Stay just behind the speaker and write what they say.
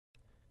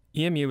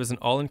EMU is an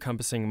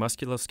all-encompassing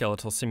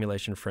musculoskeletal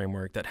simulation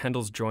framework that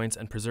handles joints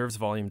and preserves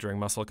volume during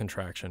muscle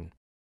contraction.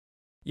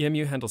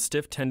 EMU handles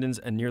stiff tendons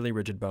and nearly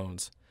rigid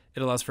bones.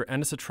 It allows for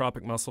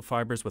anisotropic muscle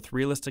fibers with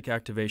realistic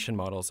activation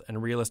models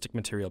and realistic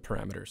material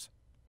parameters.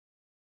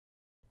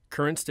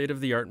 Current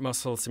state-of-the-art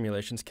muscle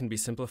simulations can be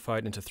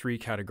simplified into three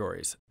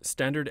categories: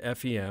 standard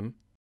FEM,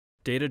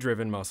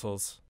 data-driven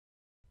muscles,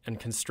 and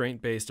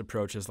constraint-based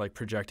approaches like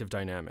projective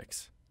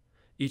dynamics.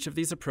 Each of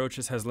these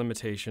approaches has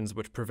limitations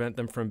which prevent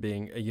them from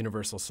being a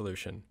universal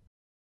solution.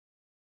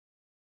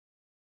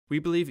 We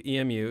believe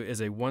EMU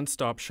is a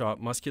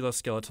one-stop-shop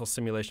musculoskeletal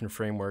simulation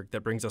framework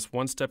that brings us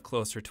one step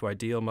closer to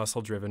ideal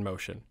muscle-driven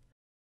motion.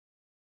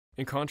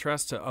 In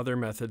contrast to other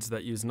methods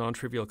that use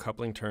non-trivial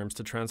coupling terms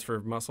to transfer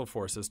muscle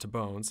forces to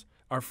bones,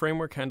 our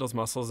framework handles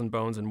muscles and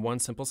bones in one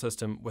simple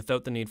system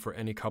without the need for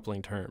any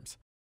coupling terms.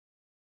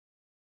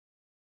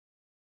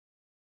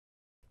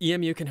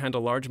 EMU can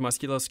handle large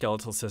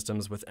musculoskeletal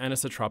systems with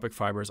anisotropic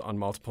fibers on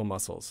multiple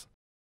muscles.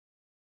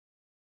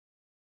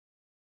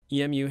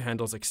 EMU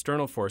handles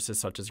external forces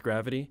such as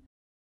gravity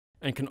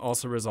and can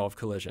also resolve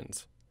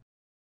collisions.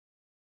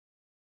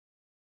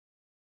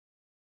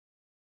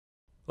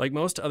 Like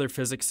most other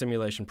physics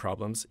simulation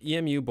problems,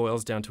 EMU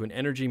boils down to an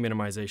energy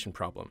minimization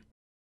problem.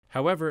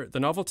 However, the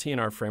novelty in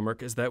our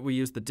framework is that we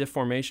use the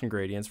deformation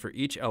gradients for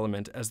each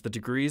element as the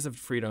degrees of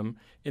freedom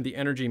in the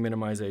energy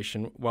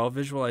minimization while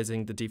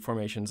visualizing the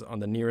deformations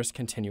on the nearest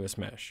continuous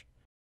mesh.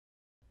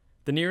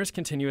 The nearest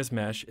continuous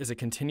mesh is a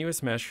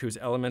continuous mesh whose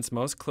elements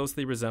most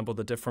closely resemble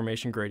the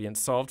deformation gradient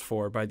solved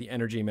for by the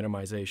energy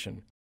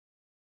minimization.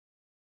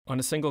 On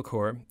a single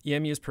core,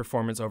 EMU's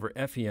performance over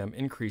FEM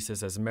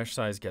increases as mesh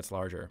size gets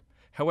larger.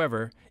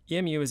 However,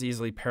 EMU is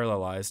easily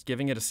parallelized,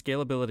 giving it a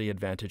scalability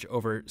advantage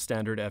over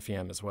standard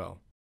FEM as well.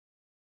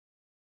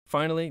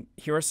 Finally,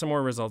 here are some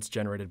more results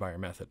generated by our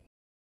method.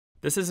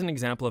 This is an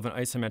example of an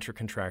isometric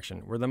contraction,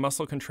 where the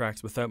muscle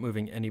contracts without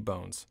moving any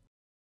bones.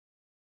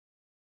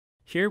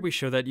 Here we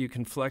show that you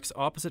can flex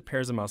opposite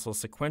pairs of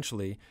muscles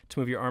sequentially to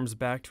move your arms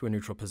back to a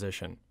neutral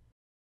position.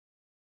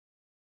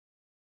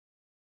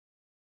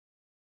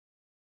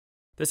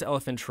 This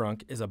elephant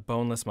trunk is a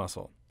boneless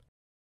muscle.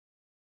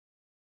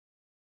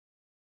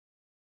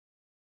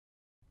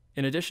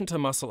 In addition to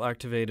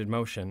muscle-activated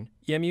motion,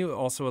 EMU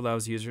also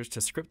allows users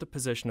to script the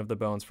position of the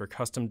bones for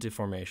custom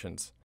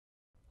deformations.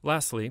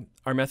 Lastly,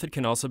 our method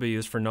can also be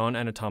used for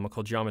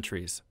non-anatomical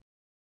geometries.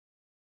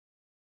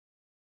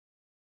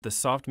 The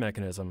soft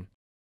mechanism,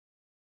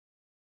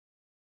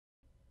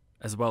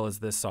 as well as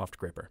this soft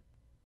gripper.